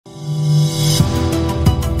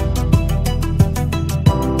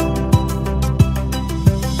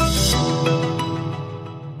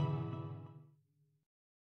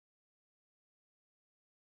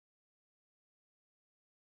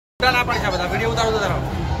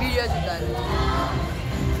Video আছে তাহলে।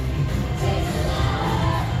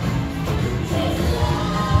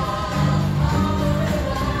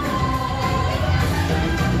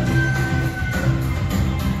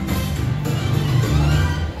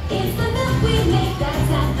 It's the milk we make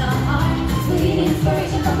that's at the heart. Sweet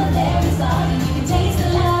inspiration from the very start, and you can taste the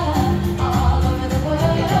love all over the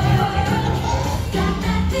world. Got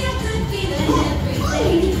that feel good feeling every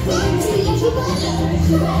day. We're taking you by the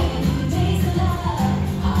Hershey way, and you can taste the love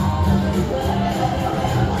all over the world.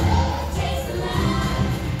 Taste the love,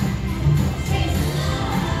 taste the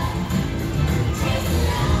love, taste the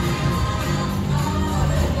love.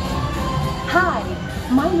 Hi,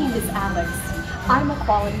 my name is Alex. I'm a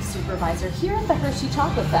quality supervisor here at the Hershey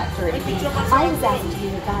Chocolate Factory. I was asked to be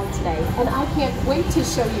your guide today, and I can't wait to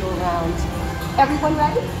show you around. Everyone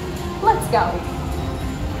ready? Let's go.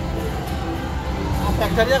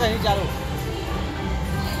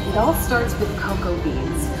 It all starts with cocoa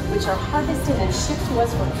beans, which are harvested and shipped to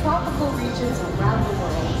us from tropical regions around the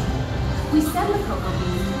world. We send the cocoa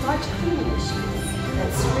beans to large cleaning machines and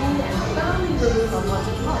screen and thoroughly remove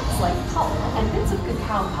unwanted parts like pulp and bits of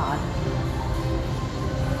cacao pod.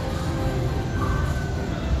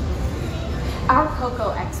 Our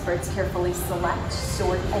cocoa experts carefully select,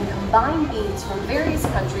 sort, and combine beans from various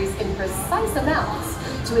countries in precise amounts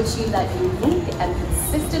to achieve that unique and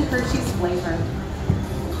consistent Hershey's flavor.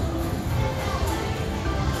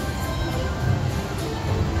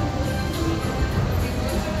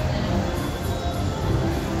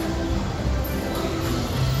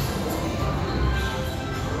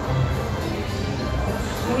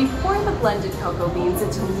 We pour the blended cocoa beans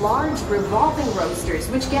into large revolving roasters,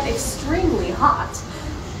 which get extremely hot.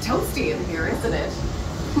 Toasty in here, isn't it?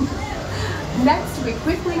 Next, we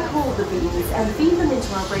quickly cool the beans and feed them into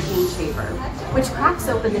our breaking chamber, which cracks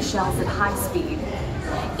open the shells at high speed.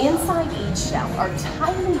 Inside each shell are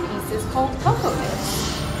tiny pieces called cocoa nibs.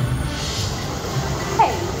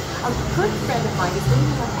 Hey, a good friend of mine is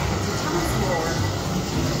waiting up ahead to tell us more.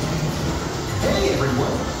 Hey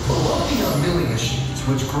everyone, bologna are milling machines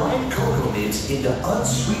which grind cocoa nibs into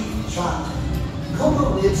unsweetened chocolate. Cocoa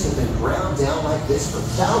nibs have been ground down like this for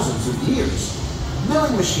thousands of years.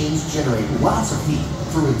 Milling machines generate lots of heat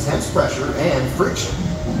through intense pressure and friction.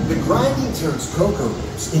 The grinding turns cocoa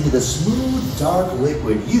nibs into the smooth, dark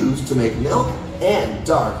liquid used to make milk and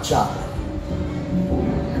dark chocolate.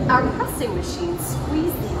 Our pressing machines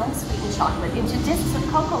squeeze the unsweetened chocolate into discs of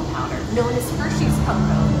cocoa powder, known as Hershey's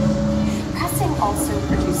cocoa. Pressing also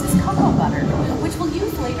produces cocoa butter, which we'll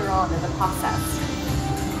use later on in the process.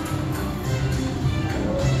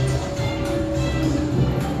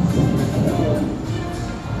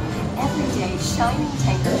 Every day, shining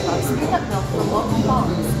tanker trucks pick up milk from local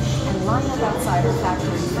farms and line up outside our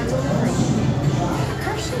factory for delivery.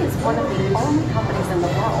 Hershey is one of the only companies in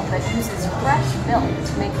the world that uses fresh milk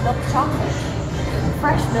to make milk chocolate.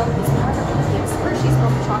 Fresh milk is part of what gives Hershey's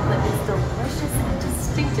milk chocolate its delicious and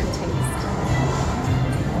distinctive taste.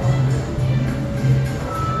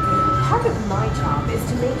 Part of my job is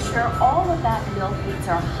to make sure all of that milk meets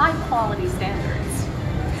our high-quality standards.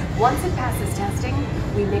 Once it passes testing,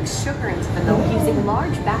 we mix sugar into the milk using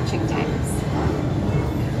large batching tanks.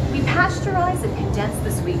 We pasteurize and condense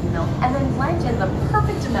the sweetened milk and then blend in the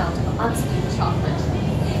perfect amount of unsweetened chocolate.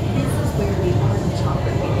 This is where the art of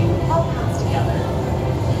chocolate making all comes together.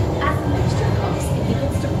 As the mixture cooks, it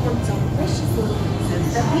begins to form delicious little pieces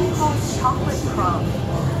that we call chocolate crumb.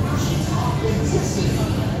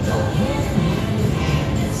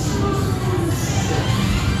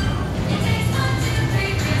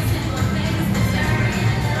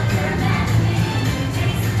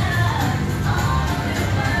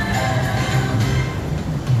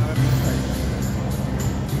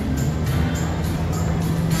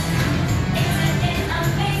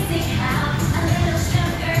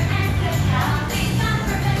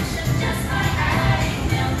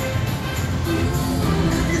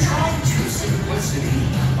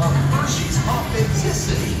 Of Hershey's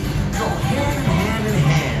authenticity go hand in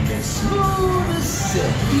hand as smooth as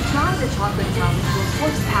silk. We dry the chocolate down to a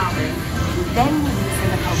horsepower. Then we use in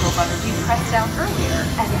the cocoa butter we pressed out earlier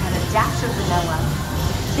and add a dash of vanilla.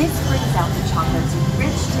 This brings out the chocolate's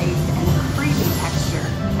rich taste and creamy texture,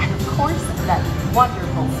 and of course, that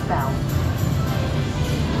wonderful smell.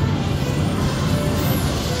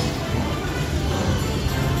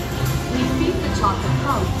 We feed the chocolate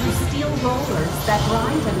crumb through steel rollers that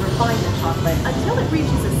grind and refine the chocolate until it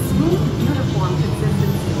reaches a smooth, uniform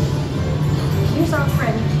consistency. Here's our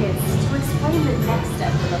friend Kids to explain the next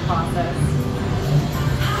step in the process.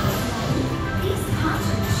 These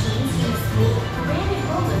concert machines use smooth, granite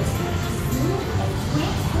rollers to smooth and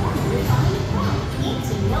transform refined crumb.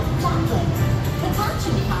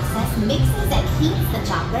 heats the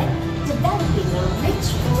chocolate, developing a rich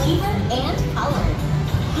flavor and color.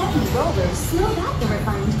 Heavy rollers smooth out the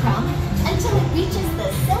refined crumb until it reaches the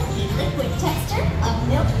silky liquid texture of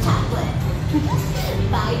milk chocolate.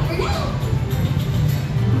 Bye for now.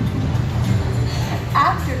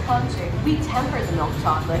 After punching, we temper the milk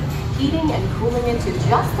chocolate, heating and cooling it to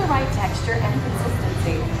just the right texture and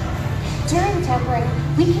consistency. During tempering,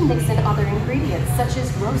 we can mix in other ingredients such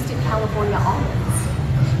as roasted California almonds.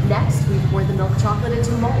 Next, we pour the milk chocolate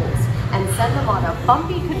into molds and send them on a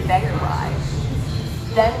bumpy conveyor ride.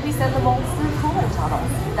 Then we send the molds through cooling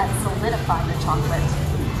tunnels that solidify the chocolate.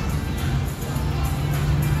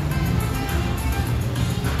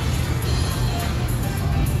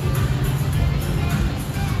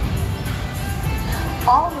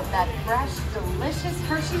 All of that fresh, delicious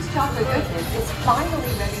Hershey's chocolate goodness is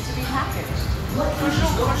finally ready to be packaged. Like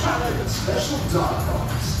Hershey's milk chocolate and special dog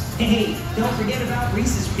bars. Hey, don't forget about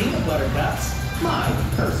Reese's peanut butter cups. My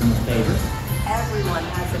personal favorite. Everyone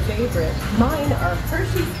has a favorite. Mine are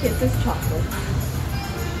Hershey's Kisses chocolate.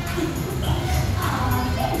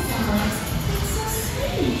 Aw, thanks, Alex. It's so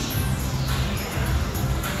sweet.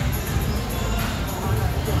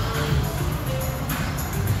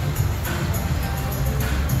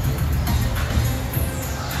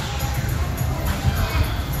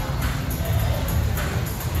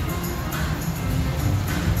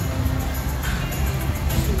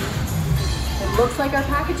 Looks like our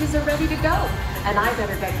packages are ready to go, and I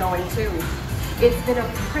better get going too. It's been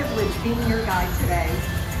a privilege being your guide today.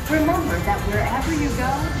 Remember that wherever you go,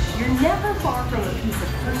 you're never far from a piece of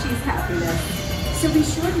Hershey's happiness. So be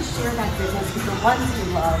sure to share that goodness with the ones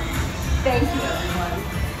you love. Thank you, everyone.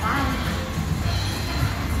 Bye.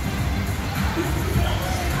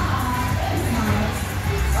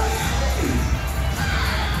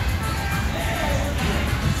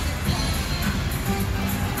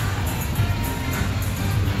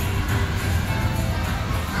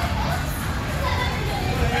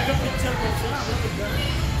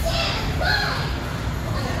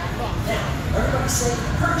 Everybody say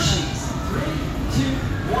Hershey's. 3, 2,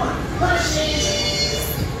 1.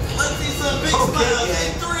 Hershey's! Let's see some big Okay, smiles in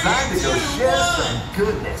gang. 3, Time to go 2, share 1. some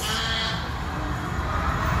goodness.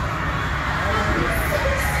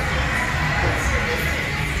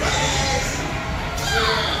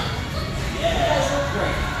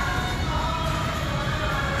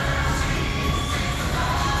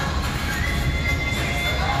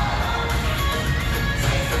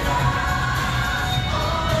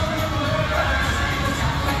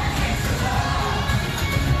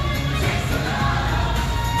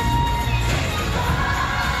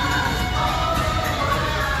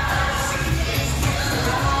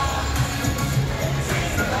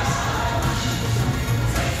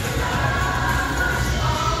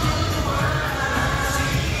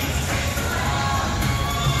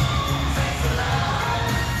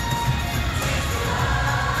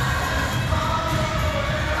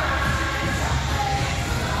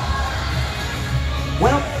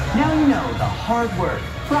 Well, now you know the hard work,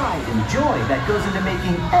 pride, and joy that goes into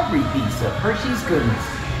making every piece of Hershey's goodness.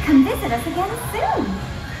 Come visit us again soon.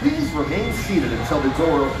 Please remain seated until the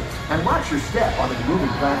door opens and watch your step on the moving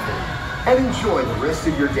platform. And enjoy the rest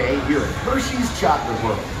of your day here at Hershey's Chocolate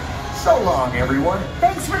World. So long, everyone.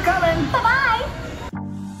 Thanks for coming! Bye-bye.